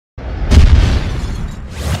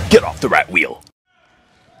Get off the rat wheel.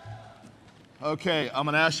 Okay, I'm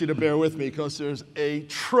going to ask you to bear with me because there's a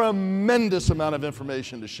tremendous amount of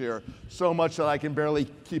information to share. So much that I can barely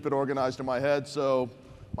keep it organized in my head, so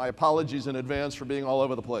my apologies in advance for being all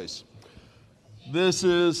over the place. This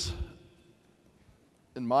is,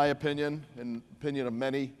 in my opinion, in opinion of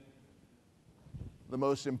many, the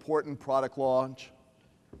most important product launch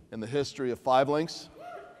in the history of 5 Links.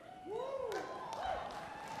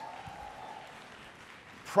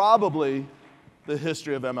 Probably the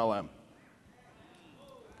history of MLM.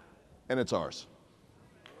 And it's ours.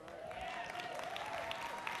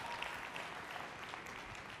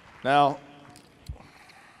 Now,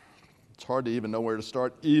 it's hard to even know where to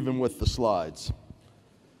start, even with the slides.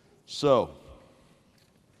 So,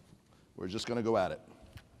 we're just going to go at it.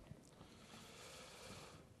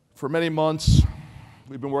 For many months,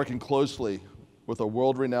 we've been working closely with a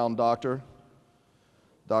world-renowned doctor,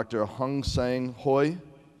 Dr. Hung Sang Hoi.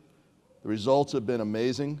 The results have been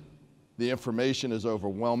amazing. The information is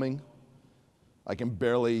overwhelming. I can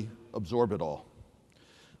barely absorb it all.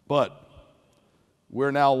 But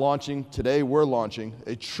today we're launching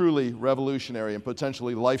a truly revolutionary and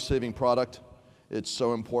potentially life-saving product. It's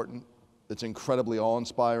so important. It's incredibly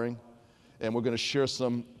awe-inspiring. And we're going to share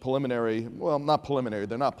some preliminary, well, not preliminary,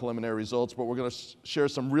 they're not preliminary results, but we're going to share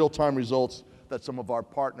some real-time results that some of our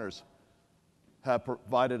partners have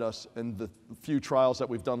provided us in the few trials that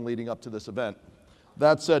we've done leading up to this event.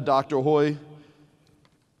 That said, Dr. Hoi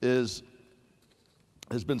has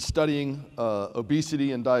been studying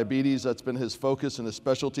obesity and diabetes. That's been his focus and his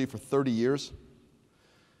specialty for 30 years.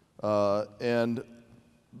 And,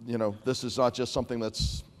 you know, this is not just something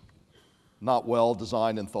that's not well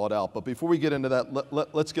designed and thought out. But before we get into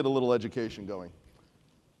that, let's get a little education going.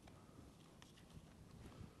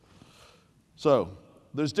 So,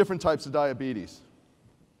 there's different types of diabetes.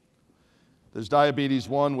 There's diabetes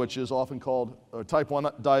 1, which is often called, or type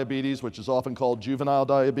 1 diabetes, which is often called juvenile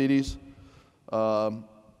diabetes. The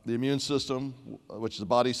immune system, which is the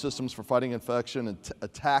body's systems for fighting infection,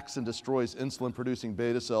 attacks and destroys insulin-producing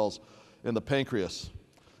beta cells in the pancreas.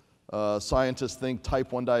 Scientists think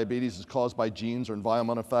type 1 diabetes is caused by genes or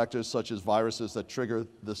environmental factors such as viruses that trigger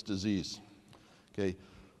this disease. Okay.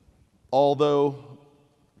 Although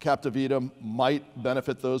CAPTAVIDA might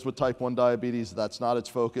benefit those with type 1 diabetes, that's not its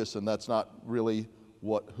focus, and that's not really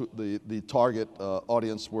the target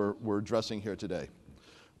audience we're addressing here today.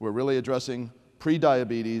 We're really addressing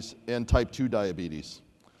prediabetes and type 2 diabetes.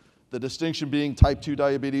 The distinction being type 2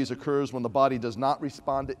 diabetes occurs when the body does not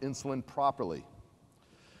respond to insulin properly.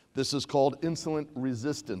 This is called insulin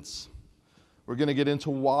resistance. We're going to get into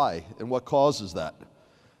why and what causes that.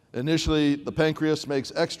 Initially, the pancreas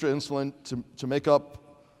makes extra insulin to make up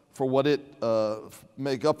for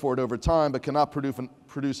it over time, but cannot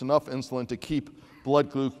produce enough insulin to keep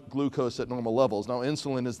blood glucose at normal levels. Now,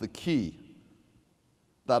 insulin is the key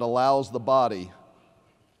that allows the body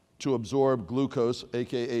to absorb glucose,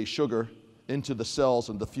 aka sugar, into the cells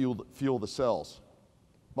and to fuel the cells,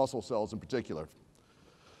 muscle cells in particular.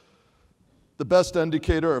 The best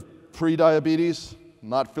indicator of prediabetes: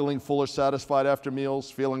 not feeling full or satisfied after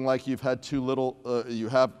meals, feeling like you've had too little, you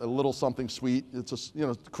have a little something sweet. It's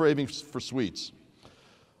craving for sweets.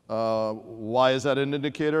 Why is that an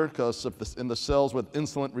indicator? Because in the cells with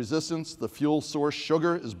insulin resistance, the fuel source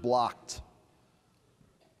sugar is blocked.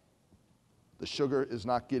 The sugar is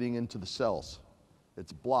not getting into the cells.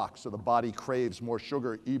 It's blocked, so the body craves more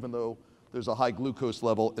sugar even though there's a high glucose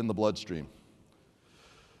level in the bloodstream.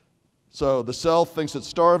 So the cell thinks it's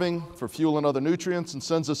starving for fuel and other nutrients and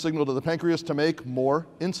sends a signal to the pancreas to make more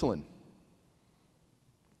insulin.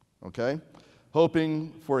 Okay?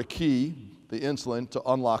 Hoping for a key, the insulin, to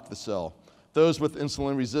unlock the cell. Those with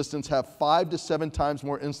insulin resistance have 5 to 7 times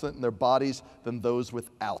more insulin in their bodies than those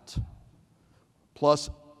without. Plus,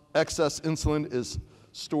 excess insulin is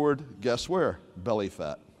stored, guess where? Belly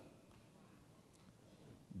fat.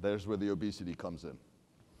 There's where the obesity comes in.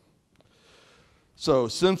 So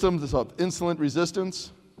symptoms of insulin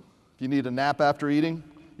resistance: you need a nap after eating,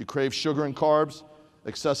 you crave sugar and carbs,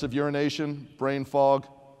 excessive urination, brain fog,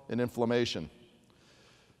 and inflammation.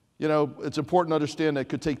 You know, it's important to understand that it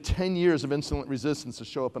could take 10 years of insulin resistance to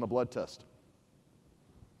show up in a blood test.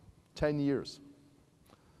 10 years.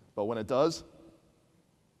 But when it does,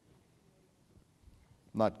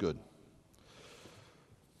 not good.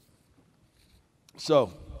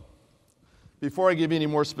 So, before I give you any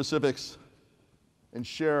more specifics and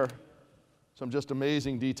share some just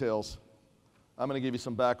amazing details, I'm going to give you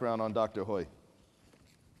some background on Dr. Hoi.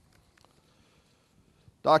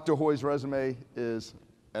 Dr. Hoi's resume is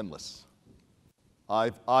endless.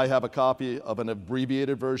 I have a copy of an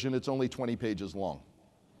abbreviated version. It's only 20 pages long.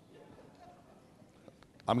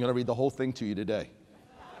 I'm going to read the whole thing to you today.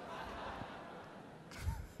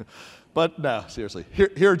 But no, seriously.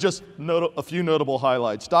 Here are just a few notable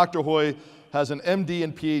highlights. Dr. Hui has an MD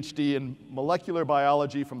and PhD in molecular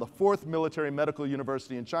biology from the 4th Military Medical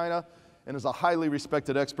University in China and is a highly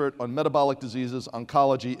respected expert on metabolic diseases,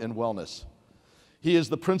 oncology, and wellness. He is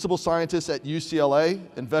the principal scientist at UCLA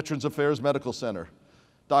and Veterans Affairs Medical Center.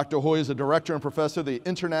 Dr. Hui is a director and professor of the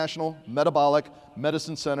International Metabolic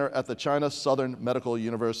Medicine Center at the China Southern Medical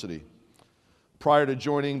University. Prior to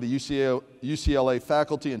joining the UCLA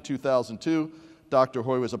faculty in 2002, Dr.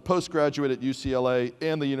 Hui was a postgraduate at UCLA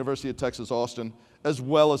and the University of Texas, Austin, as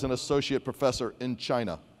well as an associate professor in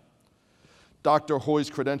China. Dr. Hui's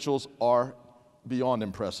credentials are beyond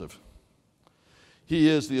impressive. He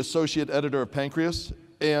is the associate editor of Pancreas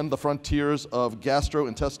and the Frontiers of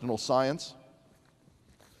Gastrointestinal Science,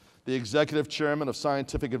 the executive chairman of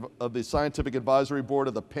the Scientific Advisory Board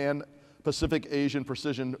of the Pan-Pacific Asian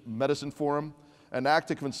Precision Medicine Forum, an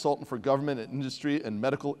active consultant for government and industry in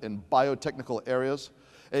medical and biotechnical areas,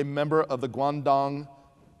 a member of the Guangdong,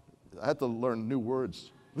 I had to learn new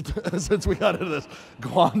words since we got into this,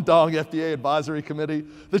 Guangdong FDA Advisory Committee,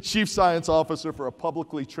 the chief science officer for a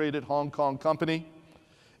publicly traded Hong Kong company,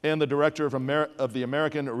 and the director of the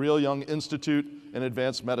American Real Young Institute in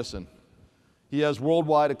Advanced Medicine. He has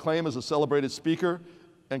worldwide acclaim as a celebrated speaker,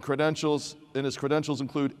 and his credentials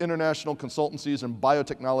include international consultancies in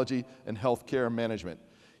biotechnology and healthcare management.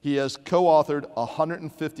 He has co-authored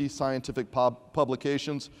 150 scientific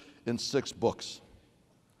publications in 6 books.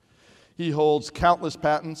 He holds countless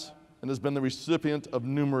patents and has been the recipient of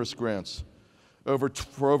numerous grants.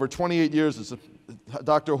 For over 28 years,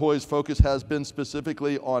 Dr. Hui's focus has been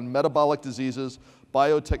specifically on metabolic diseases,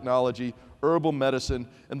 biotechnology, herbal medicine,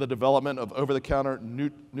 and the development of over-the-counter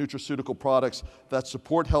nutraceutical products that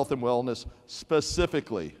support health and wellness,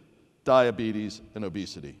 specifically diabetes and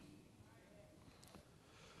obesity.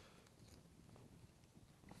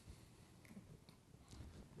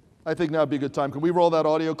 I think now would be a good time. Can we roll that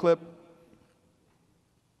audio clip?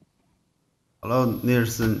 Hello,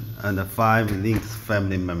 Nielsen and 5 Links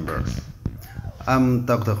family members. I'm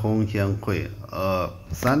Dr. Hong Xianghui, a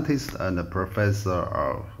scientist and a professor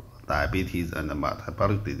of diabetes and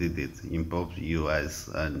metabolic diseases in both US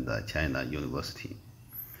and China University.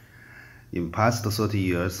 In past 30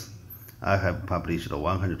 years, I have published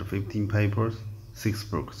 115 papers, 6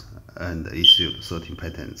 books, and issued 13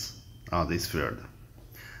 patents on this field.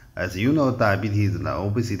 As you know, diabetes and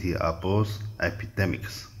obesity are both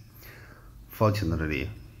epidemics. Fortunately,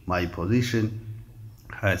 my position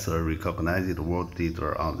as a recognized world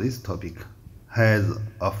leader on this topic has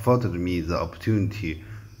afforded me the opportunity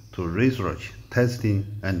to research, testing,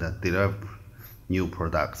 and develop new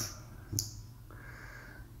products.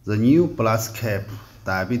 The new BLASCAP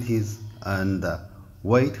diabetes and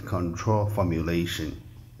weight control formulation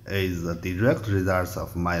is the direct result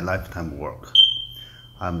of my lifetime work.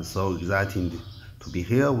 I'm so excited to be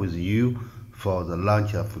here with you for the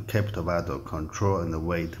launch of CAPTAVIDA control and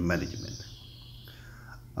weight management.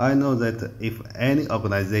 I know that if any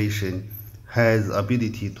organization has the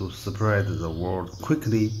ability to spread the word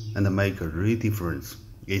quickly and make a real difference,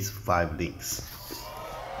 it's 5 Links.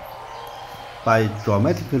 By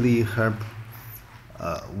dramatically help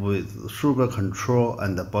with sugar control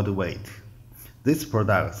and body weight, this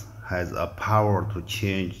product has a power to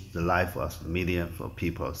change the life of millions of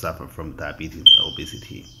people suffering from diabetes and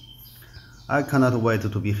obesity. I cannot wait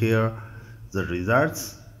to be here. The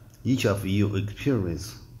results each of you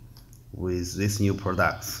experience with these new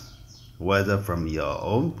products, whether from your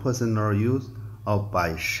own personal use or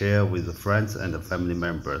by share with friends and family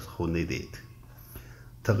members who need it.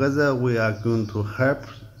 Together, we are going to help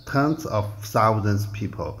tens of thousands of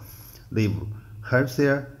people live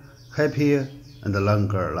healthier, happier, and a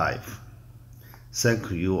longer life.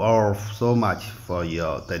 Thank you all so much for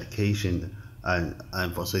your dedication and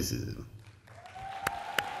enthusiasm.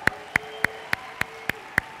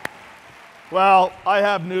 Well, I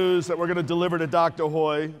have news that we're going to deliver to Dr.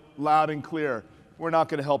 Hui loud and clear. We're not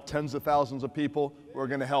going to help tens of thousands of people. We're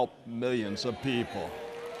going to help millions of people.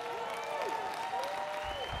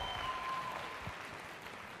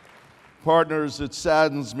 Partners, it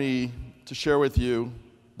saddens me to share with you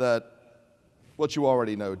that what you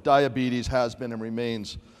already know, diabetes has been and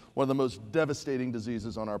remains one of the most devastating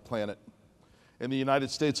diseases on our planet. In the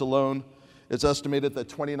United States alone, it's estimated that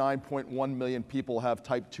 29.1 million people have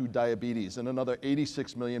type 2 diabetes, and another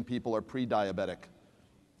 86 million people are pre-diabetic.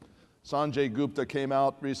 Sanjay Gupta came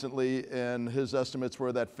out recently, and his estimates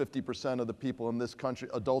were that 50% of the people in this country,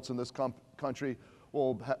 adults in this country,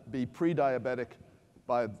 will be pre-diabetic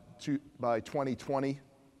by 2020.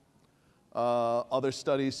 Other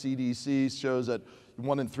studies, CDC, shows that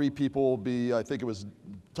 1 in 3 people will be, I think it was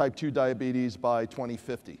type 2 diabetes by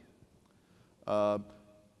 2050.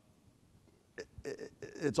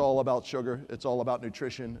 It's all about sugar. It's all about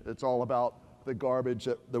nutrition. It's all about the garbage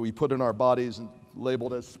that we put in our bodies and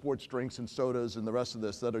labeled as sports drinks and sodas and the rest of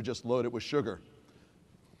this that are just loaded with sugar.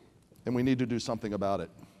 And we need to do something about it.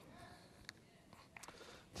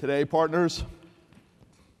 Today, partners,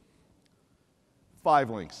 5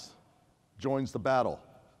 Links joins the battle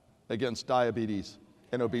against diabetes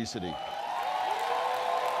and obesity.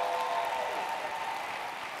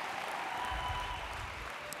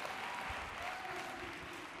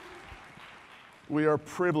 We are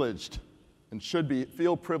privileged and should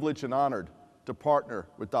feel privileged and honored to partner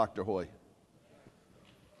with Dr. Hoy.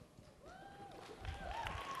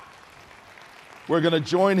 We're going to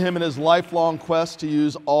join him in his lifelong quest to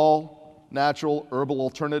use all natural herbal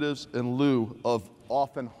alternatives in lieu of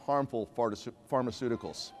often harmful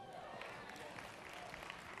pharmaceuticals.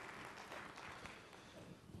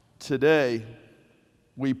 Today,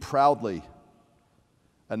 we proudly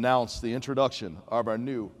announce the introduction of our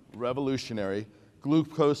new revolutionary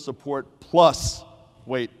Glucose Support Plus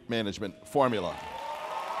weight management formula.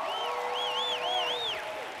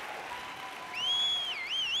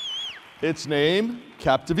 Its name,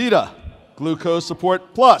 CAPTAVIDA, Glucose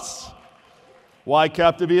Support Plus. Why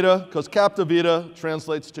CAPTAVIDA? Because CAPTAVIDA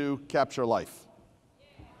translates to capture life.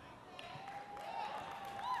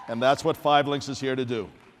 And that's what 5 Links is here to do.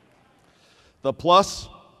 The plus,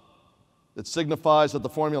 it signifies that the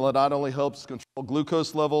formula not only helps control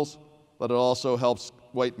glucose levels, but it also helps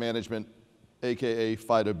weight management, aka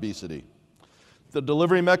fight obesity. The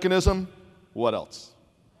delivery mechanism, what else?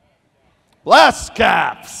 Blast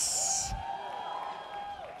caps!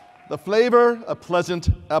 The flavor, a pleasant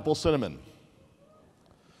apple cinnamon.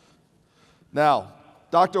 Now,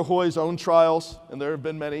 Dr. Hoy's own trials, and there have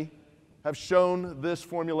been many, have shown this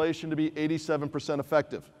formulation to be 87%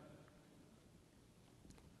 effective.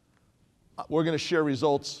 We're going to share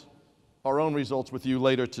results, our own results with you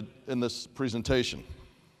later in this presentation.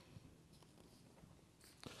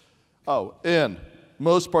 Oh, and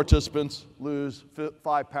most participants lose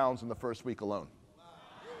 5 pounds in the first week alone.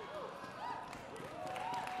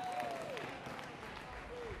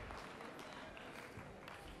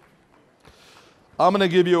 I'm going to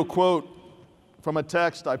give you a quote from a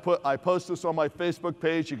text. I post this on my Facebook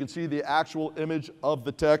page. You can see the actual image of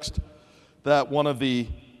the text that one of the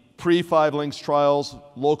pre-5 Links trials,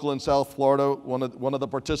 local in South Florida, one of the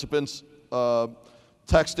participants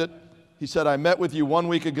texted. He said, I met with you 1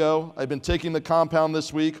 week ago. I've been taking the compound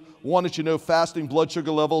this week. Wanted you to know fasting blood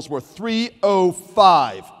sugar levels were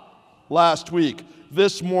 305 last week.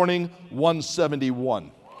 This morning,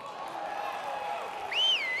 171.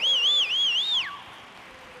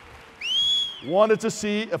 Wanted to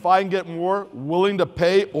see if I can get more, willing to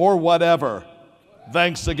pay or whatever.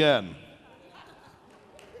 Thanks again.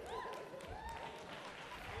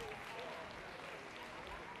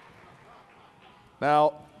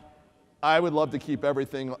 Now, I would love to keep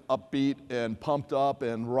everything upbeat and pumped up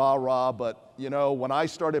and rah-rah, but you know, when I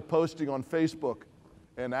started posting on Facebook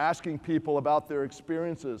and asking people about their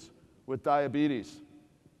experiences with diabetes,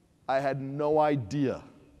 I had no idea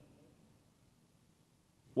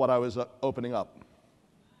what I was opening up.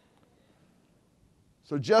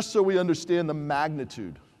 So just so we understand the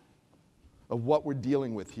magnitude of what we're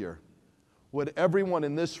dealing with here, would everyone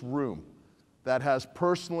in this room that has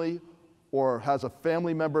personally or has a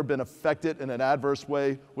family member been affected in an adverse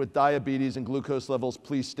way with diabetes and glucose levels,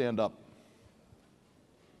 please stand up.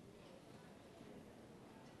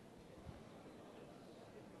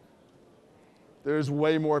 There's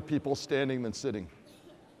way more people standing than sitting.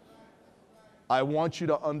 I want you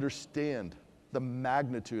to understand the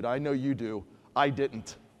magnitude. I know you do. I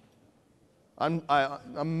didn't.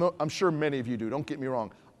 I'm sure many of you do. Don't get me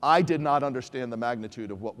wrong. I did not understand the magnitude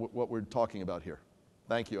of what we're talking about here.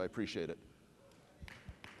 Thank you. I appreciate it.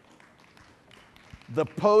 The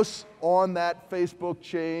posts on that Facebook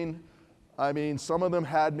chain, I mean, some of them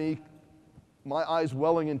had my eyes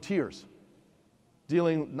welling in tears,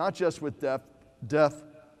 dealing not just with death,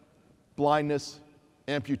 blindness,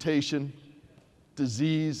 amputation,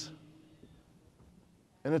 disease,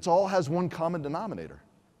 and it all has one common denominator: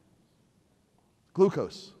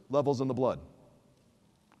 glucose levels in the blood.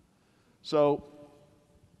 So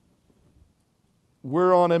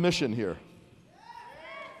we're on a mission here.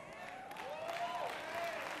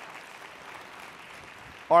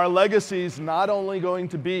 Our legacy is not only going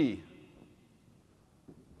to be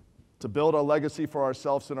to build a legacy for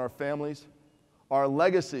ourselves and our families, our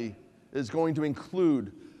legacy is going to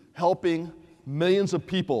include helping millions of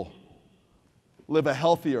people live a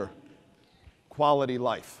healthier quality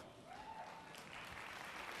life.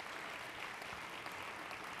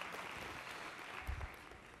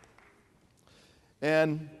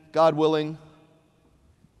 And God willing,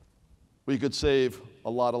 we could save a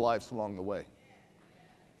lot of lives along the way.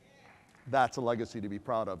 That's a legacy to be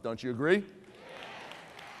proud of. Don't you agree?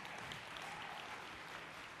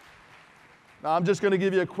 Now, I'm just going to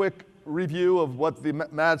give you a quick review of what the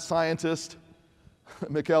mad scientist,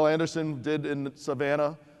 Michael Anderson, did in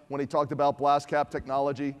Savannah when he talked about blast cap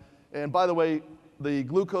technology. And by the way, the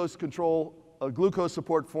glucose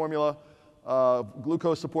support formula,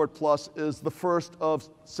 Glucose Support Plus, is the first of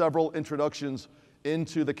several introductions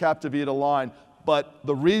into the CAPTAVIDA line. But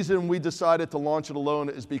the reason we decided to launch it alone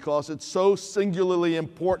is because it's so singularly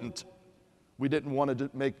important, we didn't want to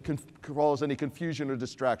cause any confusion or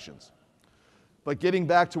distractions. But getting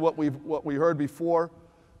back to what we heard before,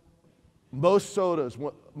 most sodas,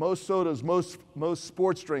 most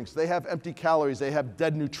sports drinks, they have empty calories, they have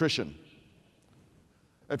dead nutrition.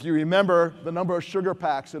 If you remember the number of sugar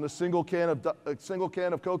packs in a single can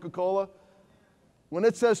of Coca-Cola, when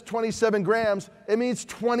it says 27 grams, it means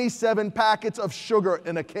 27 packets of sugar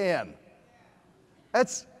in a can.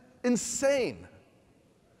 That's insane.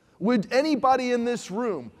 Would anybody in this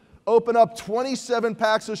room open up 27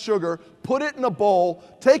 packs of sugar, put it in a bowl,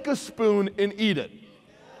 take a spoon, and eat it?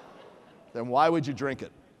 Then why would you drink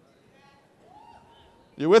it?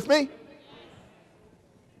 You with me?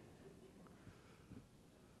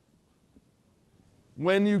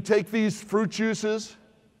 When you take these fruit juices,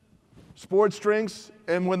 sports drinks,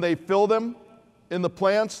 and when they fill them in the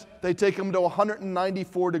plants, they take them to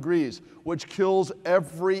 194 degrees, which kills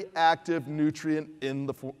every active nutrient in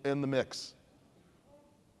the mix.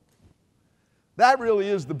 That really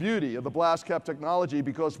is the beauty of the blast cap technology,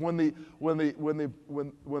 because when the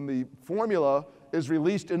formula is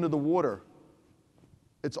released into the water,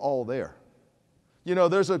 it's all there. You know,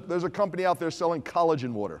 there's a company out there selling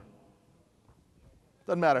collagen water.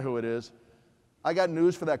 Doesn't matter who it is. I got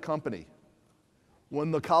news for that company. When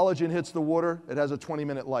the collagen hits the water, it has a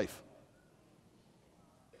 20-minute life.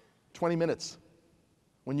 20 minutes.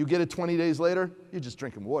 When you get it 20 days later, you're just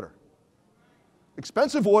drinking water.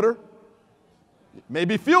 Expensive water.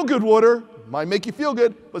 Maybe feel-good water, might make you feel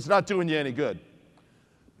good, but it's not doing you any good.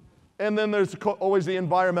 And then there's always the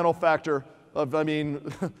environmental factor of, I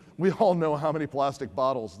mean, we all know how many plastic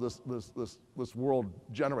bottles this world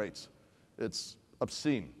generates. It's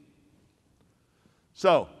obscene.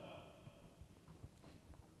 So,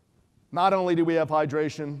 not only do we have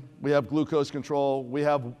hydration, we have glucose control, we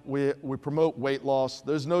promote weight loss.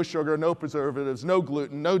 There's no sugar, no preservatives, no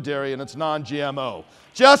gluten, no dairy, and it's non-GMO.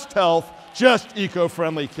 Just health, just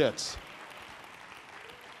eco-friendly kits.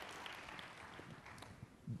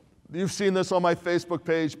 You've seen this on my Facebook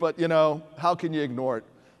page, but you know, how can you ignore it?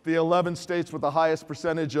 The 11 states with the highest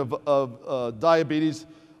percentage of diabetes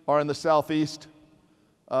are in the Southeast.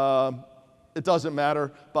 It doesn't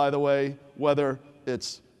matter, by the way, whether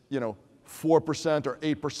it's 4% or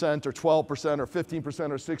 8% or 12% or 15%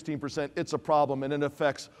 or 16%, it's a problem, and it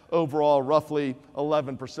affects overall roughly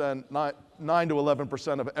 11%, 9 to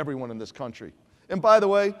 11% of everyone in this country. And by the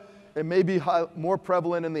way, it may be more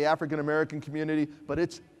prevalent in the African American community, but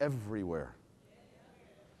it's everywhere.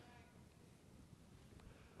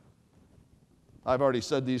 I've already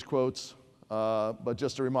said these quotes, but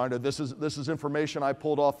just a reminder, this is information I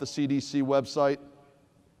pulled off the CDC website.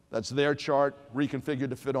 That's their chart, reconfigured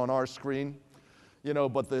to fit on our screen. You know,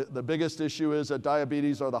 but the biggest issue is that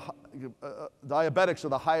diabetics are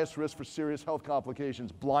the highest risk for serious health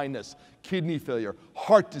complications: blindness, kidney failure,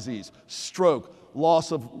 heart disease, stroke,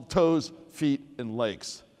 loss of toes, feet, and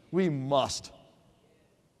legs. We must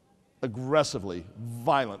aggressively,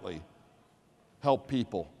 violently help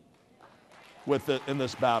people with it in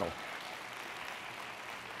this battle.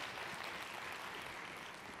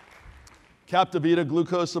 CAPTAVIDA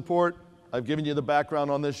glucose support. I've given you the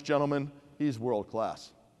background on this gentleman. He's world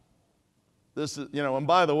class. This is, and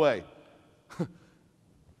by the way,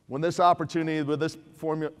 when this opportunity, when this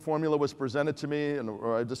formula was presented to me,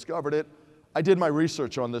 or I discovered it, I did my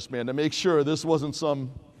research on this man to make sure this wasn't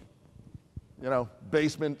some,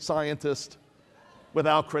 basement scientist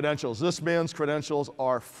without credentials. This man's credentials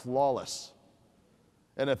are flawless.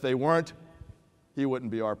 And if they weren't, he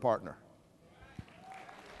wouldn't be our partner.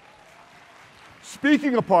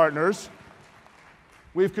 Speaking of partners,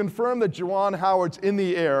 we've confirmed that Juwan Howard's in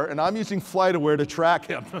the air, and I'm using FlightAware to track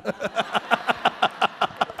him.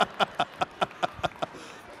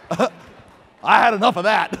 I had enough of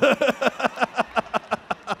that.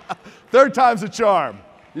 Third time's a charm.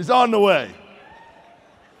 He's on the way.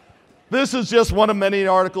 This is just one of many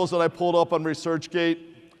articles that I pulled up on ResearchGate.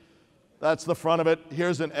 That's the front of it.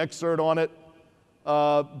 Here's an excerpt on it.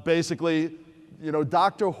 Basically, you know,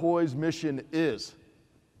 Dr. Hoy's mission is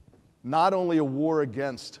not only a war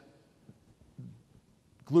against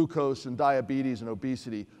glucose and diabetes and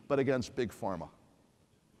obesity, but against big pharma.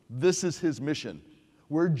 This is his mission.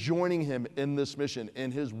 We're joining him in this mission,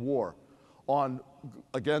 in his war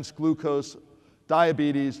against glucose,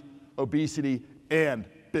 diabetes, obesity, and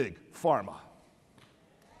big pharma.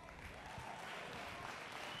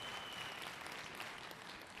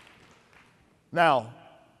 Now,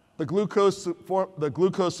 the glucose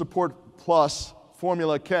support plus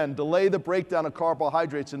formula can delay the breakdown of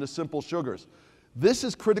carbohydrates into simple sugars. This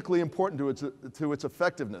is critically important to its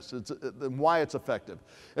effectiveness and why it's effective.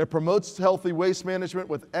 It promotes healthy waste management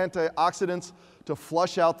with antioxidants to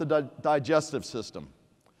flush out the digestive system.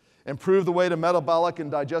 Improve the way the metabolic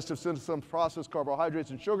and digestive systems process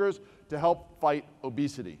carbohydrates and sugars to help fight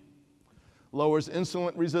obesity. Lowers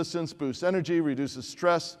insulin resistance, boosts energy, reduces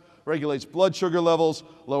stress, regulates blood sugar levels,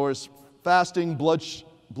 lowers fasting blood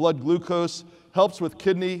glucose, helps with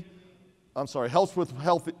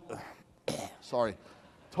healthy, sorry,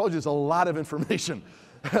 told you it's a lot of information.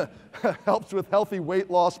 Helps with healthy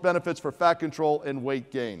weight loss, benefits for fat control and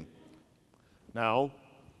weight gain. Now,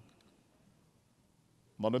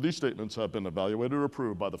 none of these statements have been evaluated or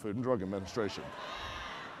approved by the Food and Drug Administration.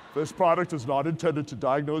 This product is not intended to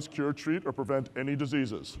diagnose, cure, treat, or prevent any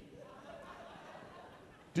diseases.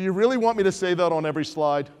 Do you really want me to say that on every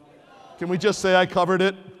slide? Can we just say I covered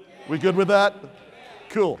it? We good with that?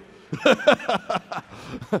 Cool.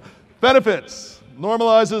 Benefits.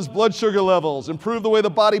 Normalizes blood sugar levels. Improve the way the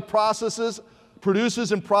body produces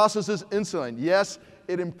and processes insulin. Yes,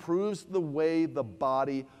 it improves the way the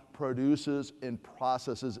body produces and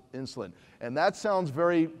processes insulin. And that sounds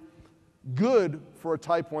very good for a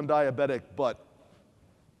type 1 diabetic, but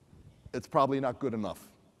it's probably not good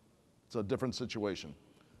enough. It's a different situation.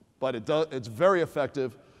 But it's very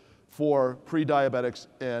effective for pre-diabetics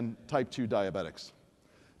and type 2 diabetics.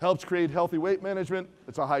 Helps create healthy weight management.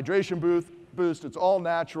 It's a hydration boost. It's all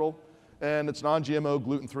natural, and it's non-GMO,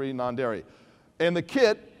 gluten-free, non-dairy. And the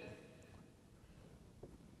kit,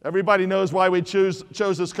 everybody knows why we chose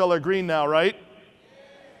this color green now, right?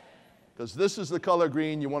 Because this is the color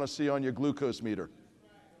green you want to see on your glucose meter.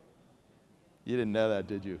 You didn't know that,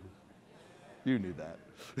 did you? You knew that.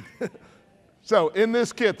 So in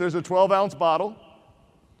this kit, there's a 12-ounce bottle.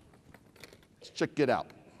 Let's check it out.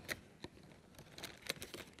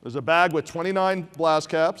 There's a bag with 29 blast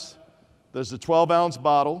caps. There's a 12-ounce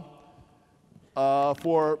bottle.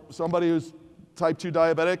 For somebody who's type 2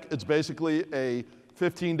 diabetic, it's basically a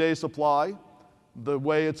 15-day supply. The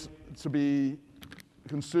way it's to be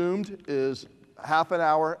consumed is half an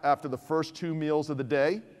hour after the first 2 meals of the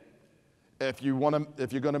day. If you're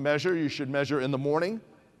going to measure, you should measure in the morning,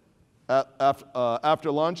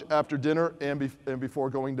 after lunch, after dinner, and before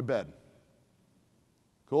going to bed.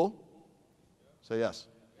 Cool? Say yes.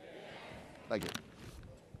 Thank you.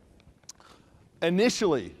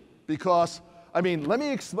 Initially, because, let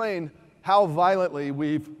me explain how violently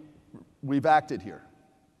we've acted here.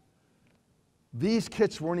 These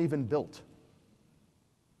kits weren't even built.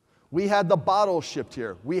 We had the bottles shipped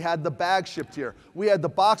here. We had the bags shipped here. We had the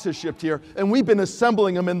boxes shipped here, and we've been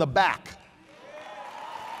assembling them in the back.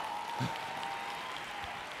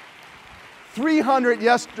 300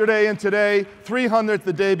 yesterday and today, 300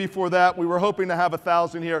 the day before that. We were hoping to have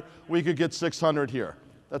 1,000 here. We could get 600 here.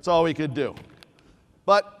 That's all we could do.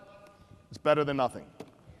 But it's better than nothing.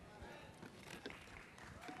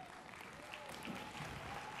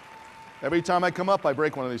 Every time I come up, I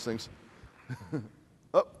break one of these things.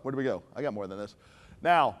 Oh, where do we go? I got more than this.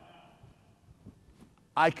 Now,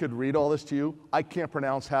 I could read all this to you. I can't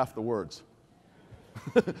pronounce half the words.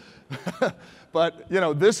 But,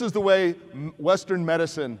 this is the way Western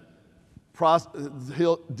medicine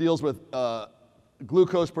deals with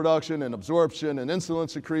glucose production and absorption and insulin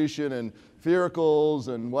secretion and fericles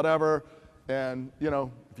and whatever. And,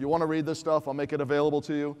 if you want to read this stuff, I'll make it available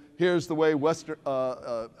to you. Here's the way the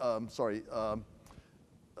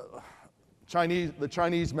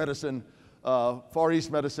Chinese medicine, Far East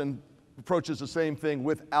medicine approaches the same thing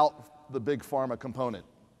without the big pharma component.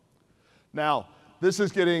 Now, this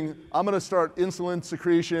is I'm going to start insulin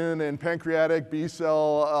secretion and pancreatic B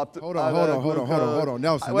cell. Hold on.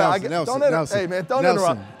 Nelson. Hey, man, don't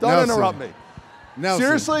interrupt. Don't interrupt me. Nelson,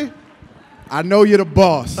 seriously? I know you're the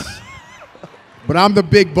boss, but I'm the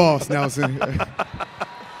big boss, Nelson.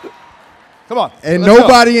 Come on. And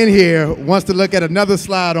nobody in here wants to look at another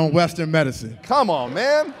slide on Western medicine. Come on,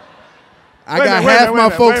 man. I got half my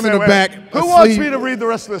folks in the back. Who wants me to read the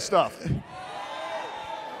rest of this stuff?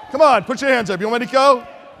 Come on, put your hands up. You want me to go?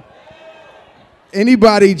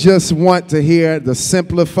 Anybody just want to hear the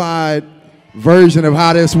simplified version of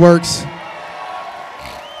how this works?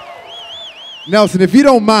 Nelson, if you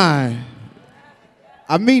don't mind,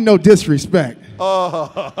 I mean no disrespect.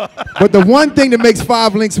 But the one thing that makes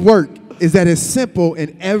 5 links work is that it's simple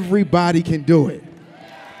and everybody can do it.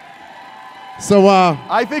 So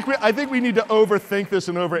I think we need to overthink this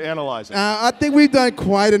and overanalyze it. I think we've done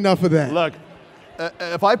quite enough of that. Look,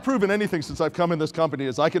 if I've proven anything since I've come in this company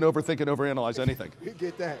is I can overthink and overanalyze anything. We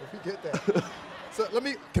get that. We get that. So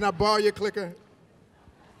can I borrow your clicker?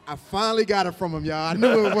 I finally got it from him, y'all. I knew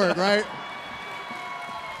it would work, right?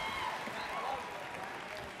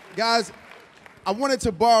 Guys, I wanted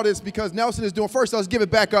to borrow this because Nelson is doing, first let's give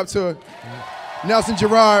it back up to Nelson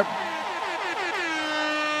Gerard.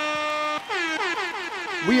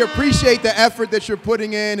 We appreciate the effort that you're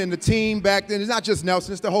putting in and the team back then. It's not just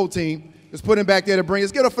Nelson, it's the whole team that's putting back there to bring.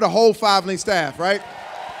 Let's get up for the whole 5 link staff, right?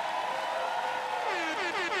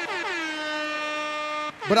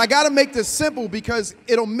 But I gotta make this simple because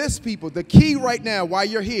it'll miss people. The key right now, while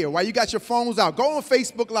you're here, while you got your phones out, go on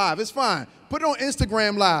Facebook Live, it's fine. Put it on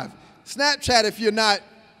Instagram Live. Snapchat if you're not,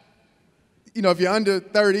 if you're under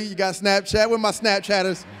 30, you got Snapchat. Where my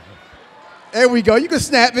Snapchatters? There we go, you can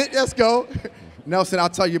snap it, let's go. Nelson, I'll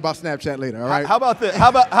tell you about Snapchat later, all right? How about this? How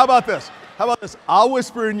about this? How about this? I'll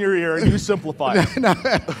whisper in your ear and you simplify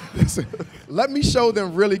it. Listen, let me show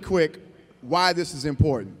them really quick why this is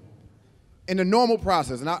important. In the normal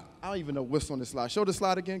process, and I don't even know what's on this slide. Show the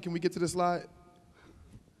slide again. Can we get to the slide?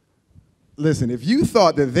 Listen, if you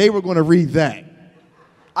thought that they were going to read that.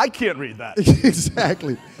 I can't read that.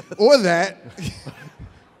 Exactly. Or that.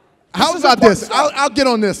 How about this? I'll get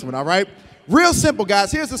on this one, all right? Real simple,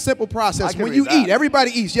 guys. Here's the simple process. When you eat,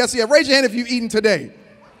 everybody eats. Yes, yeah. Raise your hand if you've eaten today.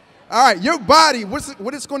 All right, your body,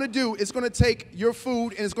 what it's going to do, it's going to take your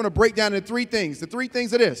food and it's going to break down into 3 things. The 3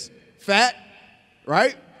 things are this: fat,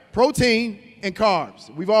 right? Protein, and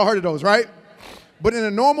carbs. We've all heard of those, right? But in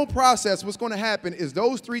a normal process, what's going to happen is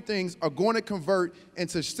those 3 things are going to convert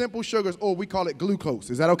into simple sugars, or we call it glucose.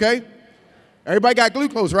 Is that okay? Everybody got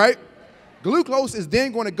glucose, right? Glucose is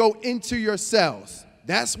then going to go into your cells.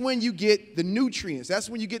 That's when you get the nutrients. That's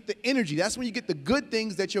when you get the energy. That's when you get the good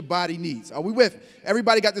things that your body needs. Are we with?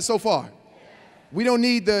 Everybody got this so far? We don't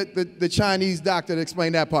need the Chinese doctor to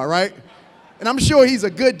explain that part, right? And I'm sure he's a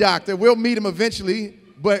good doctor. We'll meet him eventually.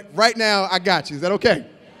 But right now, I got you. Is that okay?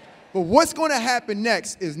 But what's going to happen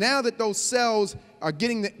next is now that those cells are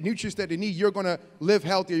getting the nutrients that they need, you're going to live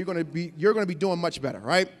healthier. You're going to be doing much better,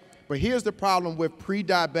 right? But here's the problem with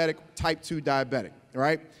pre-diabetic, type 2 diabetic,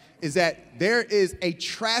 right? Is that there is a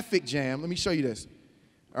traffic jam. Let me show you this.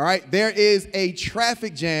 All right? There is a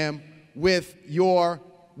traffic jam with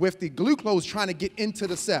the glucose trying to get into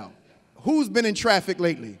the cell. Who's been in traffic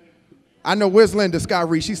lately? I know, where's Linda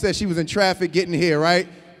Scott Reed? She said she was in traffic getting here, right?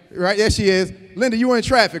 Right, there she is. Linda, you were in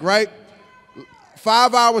traffic, right?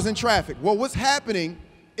 5 hours in traffic. Well, what's happening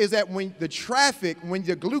is that when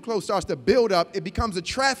the glucose starts to build up, it becomes a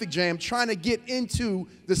traffic jam trying to get into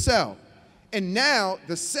the cell. And now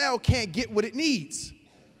the cell can't get what it needs.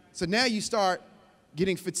 So now you start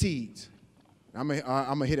getting fatigued. I'm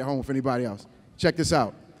gonna hit it home for anybody else. Check this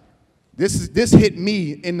out. This hit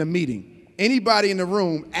me in the meeting. Anybody in the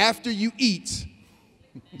room, after you eat,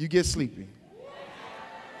 you get sleepy.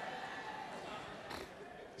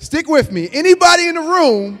 Stick with me. Anybody in the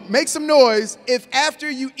room, make some noise if after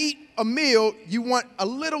you eat a meal, you want a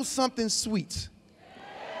little something sweet.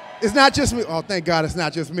 It's not just me. Oh, thank God it's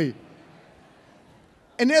not just me.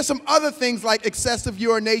 And there's some other things like excessive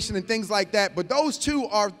urination and things like that, but those 2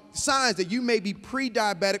 are signs that you may be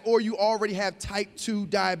pre-diabetic or you already have type 2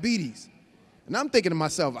 diabetes. And I'm thinking to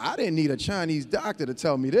myself, I didn't need a Chinese doctor to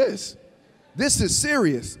tell me this. This is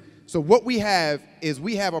serious. So what we have is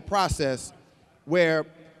we have a process where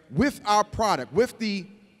with our product, with the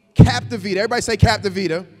CAPTAVIDA, everybody say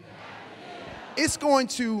CAPTAVIDA, it's going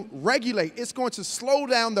to regulate, it's going to slow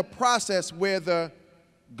down the process where the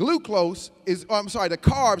glucose is, the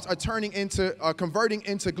carbs are converting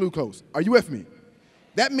into glucose. Are you with me?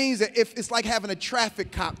 That means that if it's like having a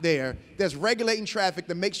traffic cop there that's regulating traffic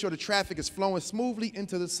to make sure the traffic is flowing smoothly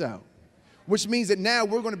into the cell, which means that now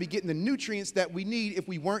we're going to be getting the nutrients that we need if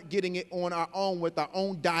we weren't getting it on our own with our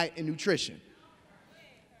own diet and nutrition.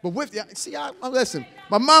 But listen,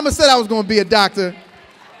 my mama said I was going to be a doctor.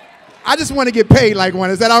 I just want to get paid like one.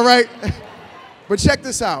 Is that all right? But check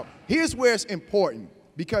this out. Here's where it's important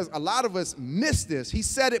because a lot of us miss this. He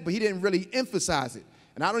said it, but he didn't really emphasize it.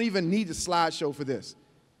 And I don't even need the slideshow for this.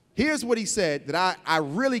 Here's what he said that I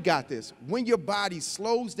really got this. When your body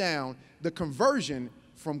slows down the conversion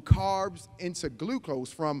from carbs into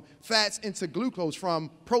glucose, from fats into glucose,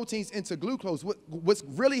 from proteins into glucose, what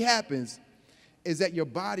really happens is that your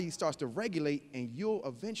body starts to regulate and you'll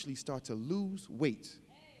eventually start to lose weight.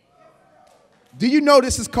 Do you know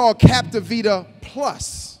this is called CAPTAVIDA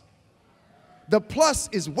Plus? The plus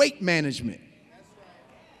is weight management.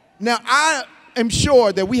 Now, I am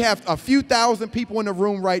sure that we have a few thousand people in the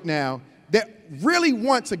room right now that really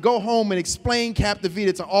want to go home and explain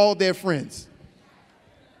CAPTAVIDA to all their friends.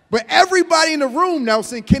 But everybody in the room,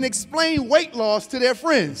 Nelson, can explain weight loss to their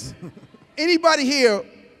friends. Anybody here,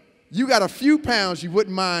 you got a few pounds you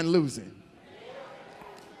wouldn't mind losing?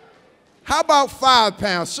 How about 5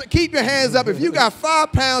 pounds? Keep your hands up if you got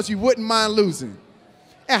 5 pounds you wouldn't mind losing.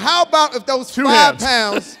 And how about if those 5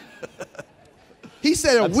 pounds, he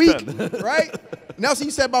said a week, right? Nelson,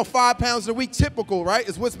 you said about 5 pounds a week, typical, right?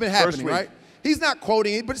 Is what's been happening, right? He's not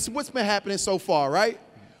quoting it, but it's what's been happening so far, right?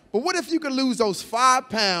 But what if you could lose those 5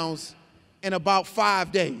 pounds in about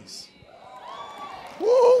 5 days?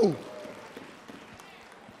 Woo!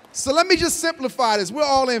 So let me just simplify this. We're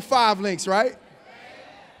all in 5 links, right?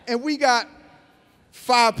 And we got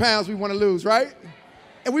 5 pounds we want to lose, right?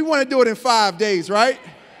 And we want to do it in 5 days, right?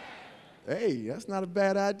 Hey, that's not a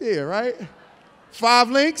bad idea, right? 5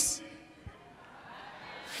 links,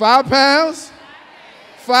 5 pounds,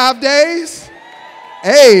 5 days.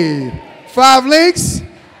 Hey, 5 links,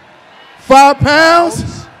 5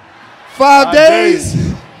 pounds, 5 days.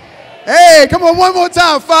 Hey, come on, one more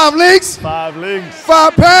time. 5 links. 5 links.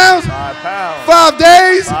 5 pounds. 5 pounds. 5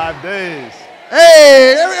 days. 5 days.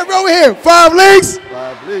 Hey, everybody over here. 5 links.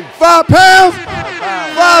 5 links. 5 pounds. 5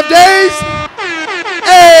 pounds. 5 days.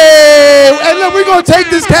 Hey, and look, we're going to take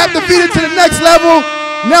this CAPTAVIDA to the next level.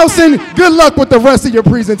 Nelson, good luck with the rest of your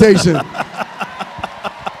presentation.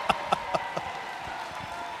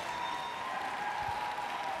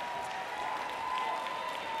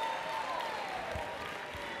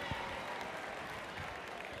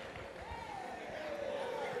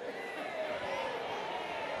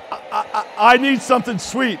 I need something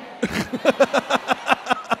sweet.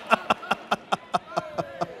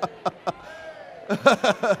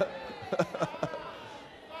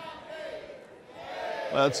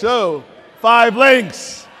 Let's go. 5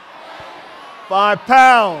 links, 5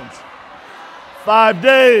 pounds, 5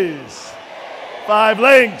 days, 5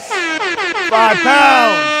 links, 5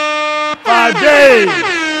 pounds, 5 days.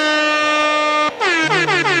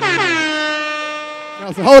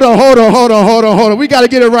 Nelson, hold on. We got to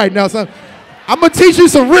get it right, Nelson. I'm going to teach you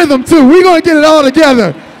some rhythm, too. We're going to get it all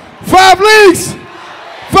together. 5 links,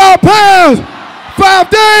 5 pounds, 5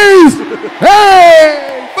 days.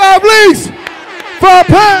 Hey, 5 links, 5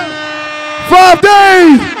 pounds, 5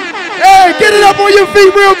 days. Hey, get it up on your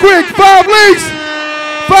feet real quick. 5 links,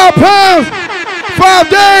 5 pounds, 5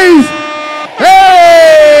 days.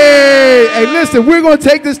 Hey, listen, we're going to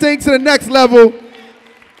take this thing to the next level.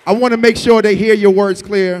 I want to make sure they hear your words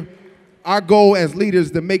clear. Our goal as leaders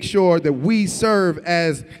is to make sure that we serve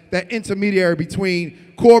as that intermediary between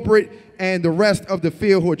corporate and the rest of the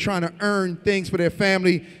field who are trying to earn things for their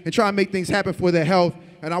family and try to make things happen for their health.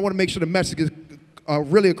 And I want to make sure the message is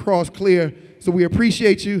really across clear. So we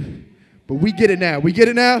appreciate you, but we get it now. We get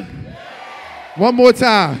it now? One more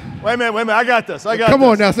time. Wait a minute. I got this. Come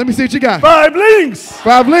on now. So let me see what you got. 5 links.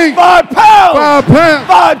 5 links. 5 pounds. 5 pounds.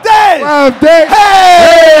 5 days. 5 days.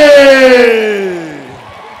 Hey!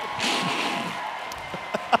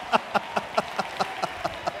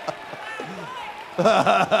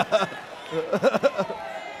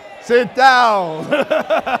 Sit down.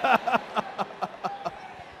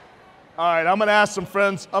 All right, I'm going to ask some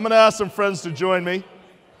friends. To join me.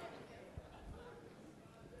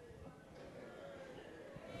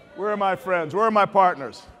 Where are my friends? Where are my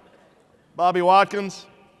partners? Bobby Watkins,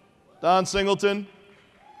 Don Singleton,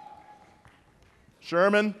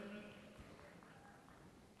 Sherman.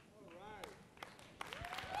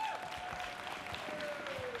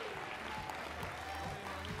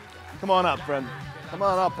 Come on up, friend. Come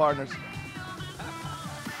on up, partners.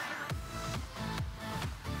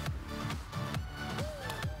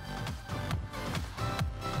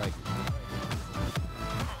 Thank you.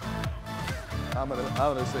 I'm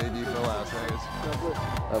gonna save you for last, Angus.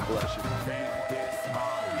 God bless you.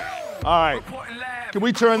 All right. Can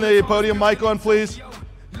we turn the podium mic on, please?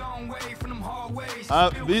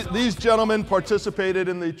 These gentlemen participated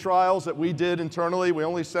in the trials that we did internally. We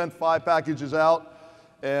only sent 5 packages out,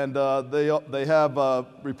 and they have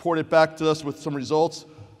reported back to us with some results.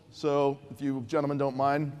 So if you gentlemen don't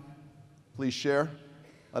mind, please share.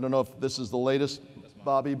 I don't know if this is the latest,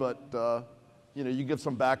 Bobby, but you give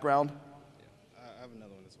some background. I have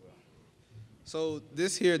another one as well. So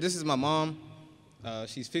this is my mom.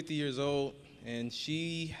 She's 50 years old, and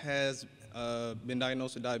she has been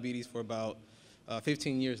diagnosed with diabetes for about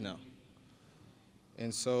 15 years now.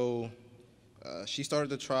 And so she started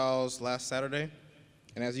the trials last Saturday,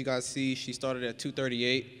 and as you guys see, she started at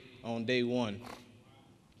 238 on day 1.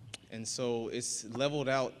 And so it's leveled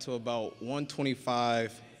out to about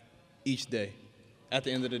 125 each day at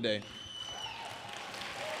the end of the day.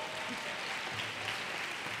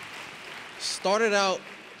 Started out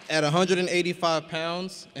at 185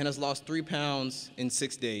 pounds and has lost 3 pounds in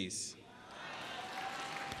 6 days.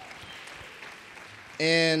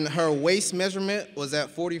 And her waist measurement was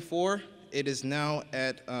at 44. It is now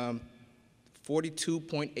at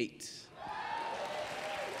 42.8.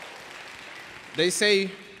 They say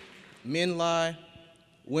men lie,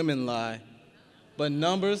 women lie, but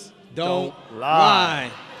numbers don't lie.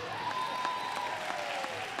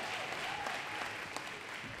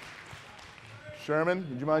 Sherman,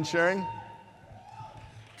 would you mind sharing?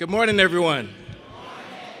 Good morning, everyone.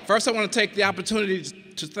 First, I want to take the opportunity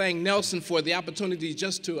to thank Nelson for the opportunity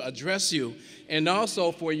just to address you, and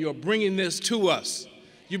also for your bringing this to us.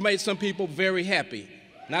 You made some people very happy.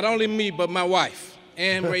 Not only me, but my wife.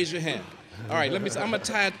 And raise your hand. All right, I'm a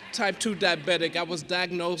type 2 diabetic. I was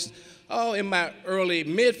diagnosed, in my early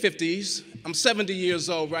mid-50s. I'm 70 years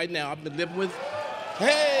old right now. I've been living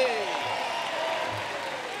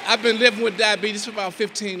with diabetes for about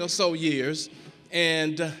 15 or so years,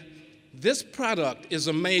 and this product is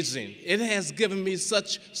amazing. It has given me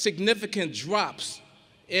such significant drops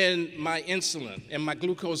in my insulin and my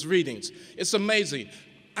glucose readings. It's amazing.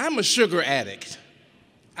 I'm a sugar addict.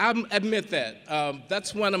 I admit that.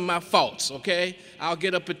 That's one of my faults, okay? I'll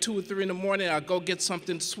get up at 2 or 3 in the morning, I'll go get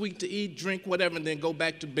something sweet to eat, drink, whatever, and then go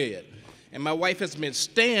back to bed. And my wife has been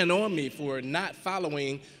staying on me for not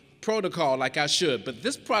following protocol like I should. But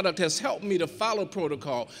this product has helped me to follow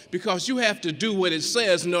protocol, because you have to do what it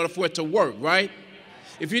says in order for it to work, right?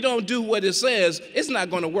 If you don't do what it says, it's not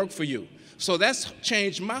going to work for you. So that's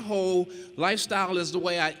changed my whole lifestyle, is the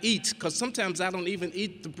way I eat, because sometimes I don't even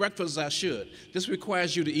eat the breakfast I should. This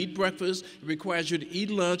requires you to eat breakfast, it requires you to eat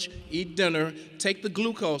lunch, eat dinner, take the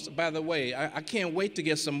glucose. By the way, I can't wait to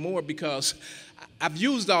get some more, because I've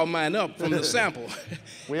used all mine up from the sample.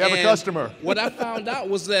 We have a customer. What I found out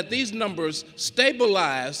was that these numbers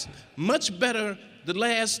stabilized much better the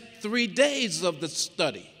last 3 days of the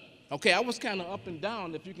study. Okay, I was kind of up and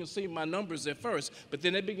down, if you can see my numbers at first, but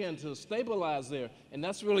then they began to stabilize there, and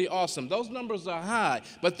that's really awesome. Those numbers are high,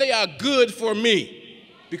 but they are good for me,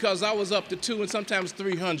 because I was up to 2 and sometimes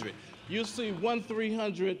 300. You see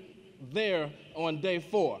 300 there on day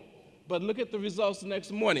 4, but look at the results the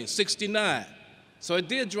next morning, 69. So it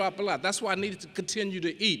did drop a lot. That's why I needed to continue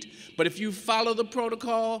to eat. But if you follow the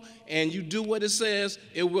protocol and you do what it says,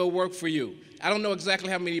 it will work for you. I don't know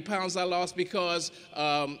exactly how many pounds I lost, because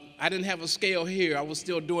I didn't have a scale here. I was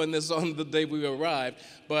still doing this on the day we arrived.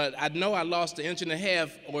 But I know I lost 1.5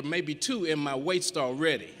 inches or maybe 2 in my waist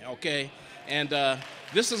already, okay? And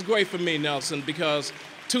this is great for me, Nelson, because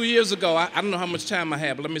 2 years ago, I don't know how much time I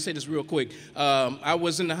have, but let me say this real quick. I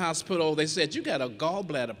was in the hospital. They said, you got a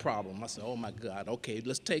gallbladder problem. I said, oh, my God, okay,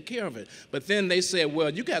 let's take care of it. But then they said,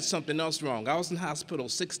 well, you got something else wrong. I was in the hospital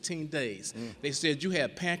 16 days. They said you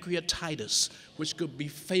had pancreatitis, which could be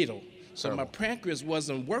fatal. So my pancreas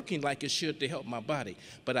wasn't working like it should to help my body.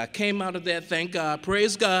 But I came out of that, thank God,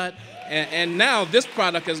 praise God, and now this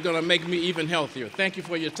product is going to make me even healthier. Thank you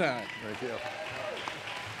for your time. Thank you.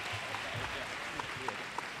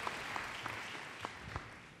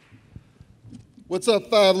 What's up,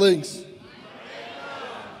 Five Links?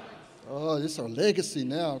 Oh, this is our legacy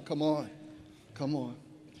now. Come on. Come on.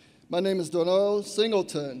 My name is Donald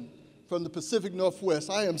Singleton from the Pacific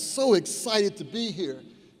Northwest. I am so excited to be here,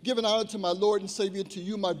 giving honor to my Lord and Savior, and to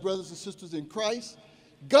you, my brothers and sisters in Christ.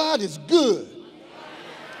 God is good.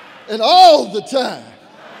 And all the time.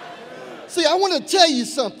 See, I want to tell you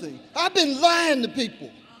something. I've been lying to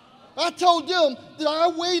people. I told them that I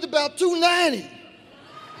weighed about 290.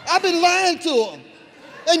 I've been lying to them.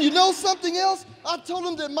 And you know something else? I told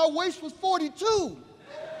them that my waist was 42.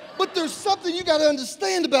 But there's something you got to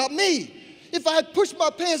understand about me. If I pushed my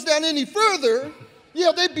pants down any further,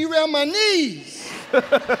 yeah, they'd be around my knees.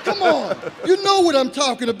 Come on. You know what I'm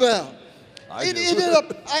talking about. I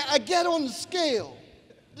get on the scale.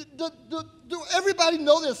 Do everybody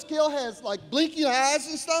know that scale has like blinking eyes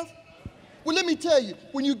and stuff? Well, let me tell you,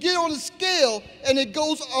 when you get on the scale and it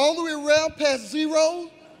goes all the way around past 0,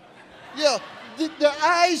 yeah, the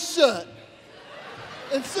eyes shut.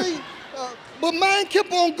 And see, but mine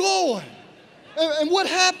kept on going. And what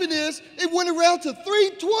happened is it went around to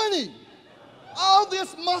 320. All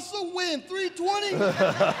this muscle win, 320.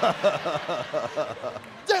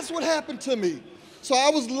 That's what happened to me. So I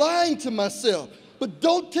was lying to myself. But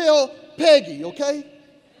don't tell Peggy, okay?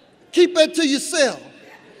 Keep that to yourself.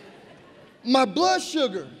 My blood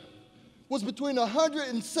sugar was between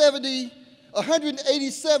 170,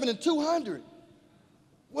 187, and 200.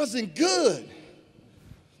 Wasn't good.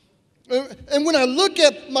 And when I look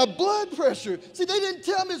at my blood pressure, see, they didn't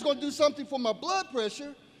tell me it's going to do something for my blood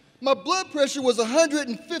pressure. My blood pressure was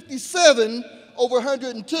 157 over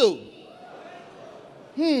 102.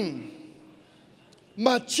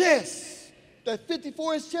 My chest, that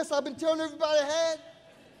 54-inch chest I've been telling everybody I had,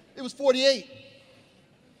 it was 48.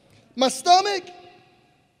 My stomach,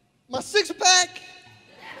 my six-pack,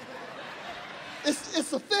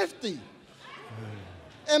 it's a 50.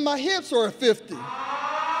 And my hips are a 50.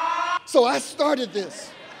 So I started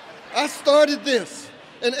this.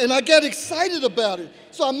 And I got excited about it.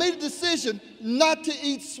 So I made a decision not to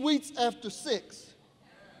eat sweets after 6.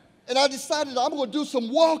 And I decided I'm going to do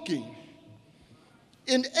some walking.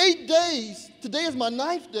 In 8 days, today is my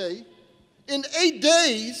 9th day, in 8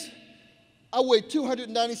 days, I weighed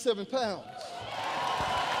 297 pounds.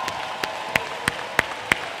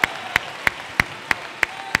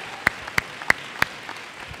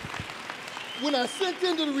 When I sent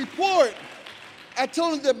into the report, I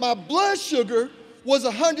told them that my blood sugar was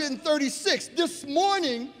 136. This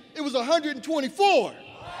morning, it was 124.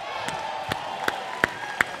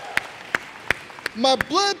 My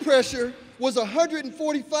blood pressure was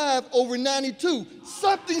 145 over 92.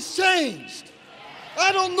 Something's changed.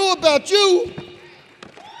 I don't know about you.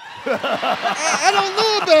 I don't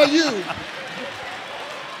know about you.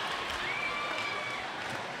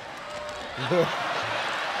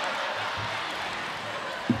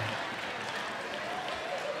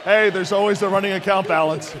 Hey, there's always a running account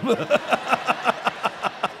balance.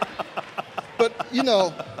 But you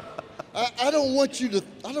know, I don't want you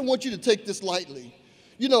to take this lightly.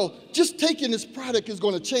 You know, just taking this product is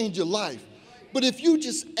going to change your life. But if you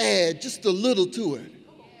just add just a little to it,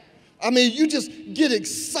 I mean, you just get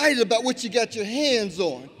excited about what you got your hands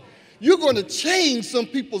on, you're going to change some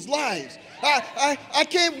people's lives. I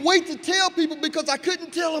can't wait to tell people because I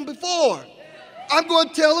couldn't tell them before. I'm going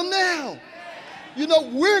to tell them now. You know,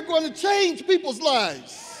 we're going to change people's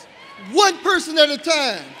lives, one person at a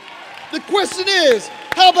time. The question is,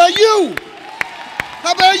 how about you?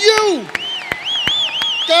 How about you?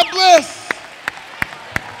 God bless.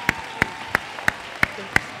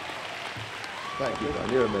 Thank you,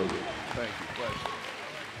 Don. You're amazing. Thank you. Pleasure.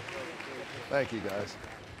 Thank you, guys.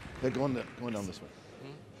 Hey, going down this way.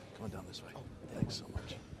 Going down this way. Thanks so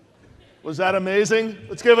much. Was that amazing?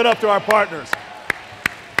 Let's give it up to our partners.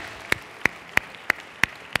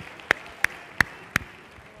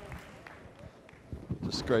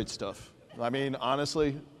 Just great stuff. I mean,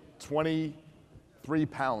 honestly, 23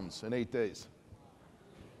 pounds in 8 days.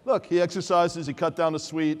 Look, he exercises, he cut down the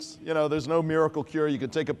sweets. You know, there's no miracle cure. You can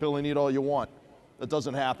take a pill and eat all you want. That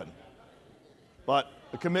doesn't happen. But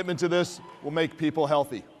the commitment to this will make people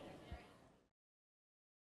healthy.